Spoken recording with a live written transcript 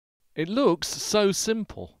It looks so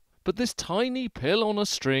simple, but this tiny pill on a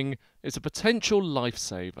string is a potential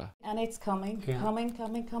lifesaver. And it's coming, Yeah. coming,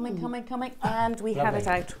 and we have Lovely. it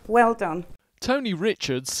out. Well done. Tony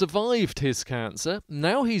Richards survived his cancer.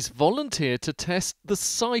 Now he's volunteered to test the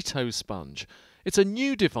cytosponge. It's a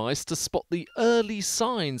new device to spot the early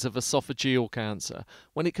signs of esophageal cancer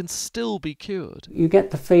when it can still be cured. You get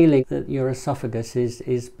the feeling that your esophagus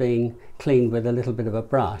is being cleaned with a little bit of a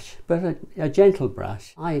brush, but a gentle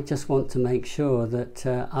brush. I just want to make sure that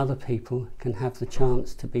other people can have the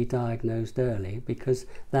chance to be diagnosed early, because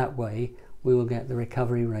that way we will get the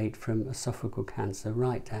recovery rate from esophageal cancer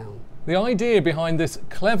right down. The idea behind this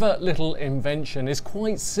clever little invention is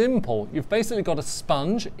quite simple. You've basically got a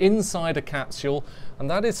sponge inside a capsule, and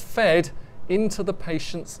that is fed into the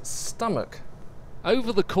patient's stomach.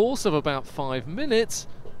 Over the course of about 5 minutes,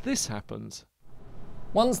 this happens.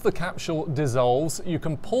 Once the capsule dissolves, you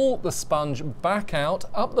can pull the sponge back out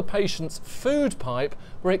up the patient's food pipe,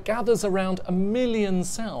 where it gathers around 1 million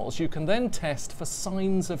cells. You can then test for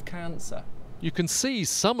signs of cancer. You can see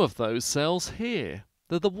some of those cells here.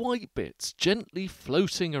 They're the white bits gently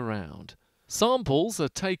floating around. Samples are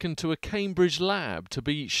taken to a Cambridge lab to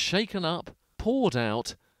be shaken up, poured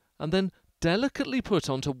out, and then delicately put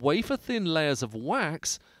onto wafer-thin layers of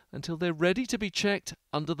wax until they're ready to be checked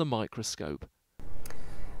under the microscope.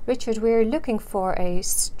 Richard, we're looking for a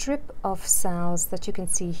strip of cells that you can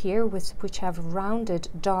see here, which have rounded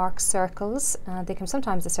dark circles.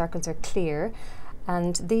 Sometimes the circles are clear,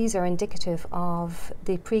 and these are indicative of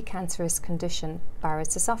the precancerous condition,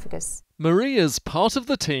 Barrett's esophagus. Maria's part of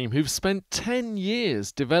the team who've spent 10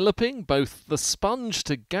 years developing both the sponge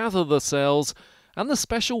to gather the cells and the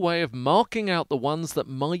special way of marking out the ones that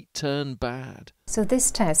might turn bad. So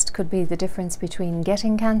this test could be the difference between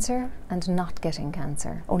getting cancer and not getting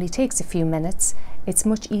cancer. Only takes a few minutes. It's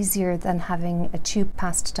much easier than having a tube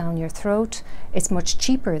passed down your throat. It's much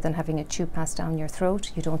cheaper than having a tube passed down your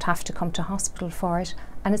throat. You don't have to come to hospital for it.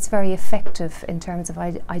 And it's very effective in terms of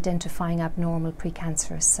identifying abnormal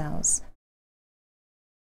precancerous cells.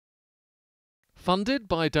 Funded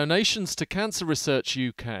by donations to Cancer Research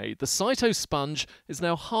UK, the cytosponge is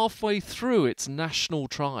now halfway through its national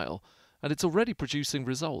trial, and it's already producing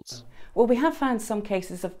results. Well, we have found some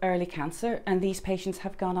cases of early cancer, and these patients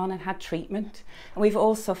have gone on and had treatment. And we've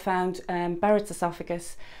also found Barrett's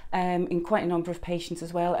esophagus in quite a number of patients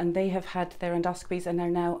as well, and they have had their endoscopies and are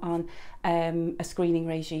now on a screening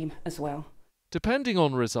regime as well. Depending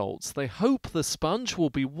on results, they hope the sponge will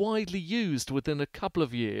be widely used within a couple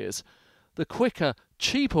of years. The quicker,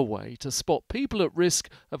 cheaper way to spot people at risk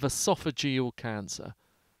of esophageal cancer.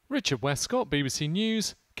 Richard Westcott, BBC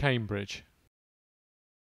News, Cambridge.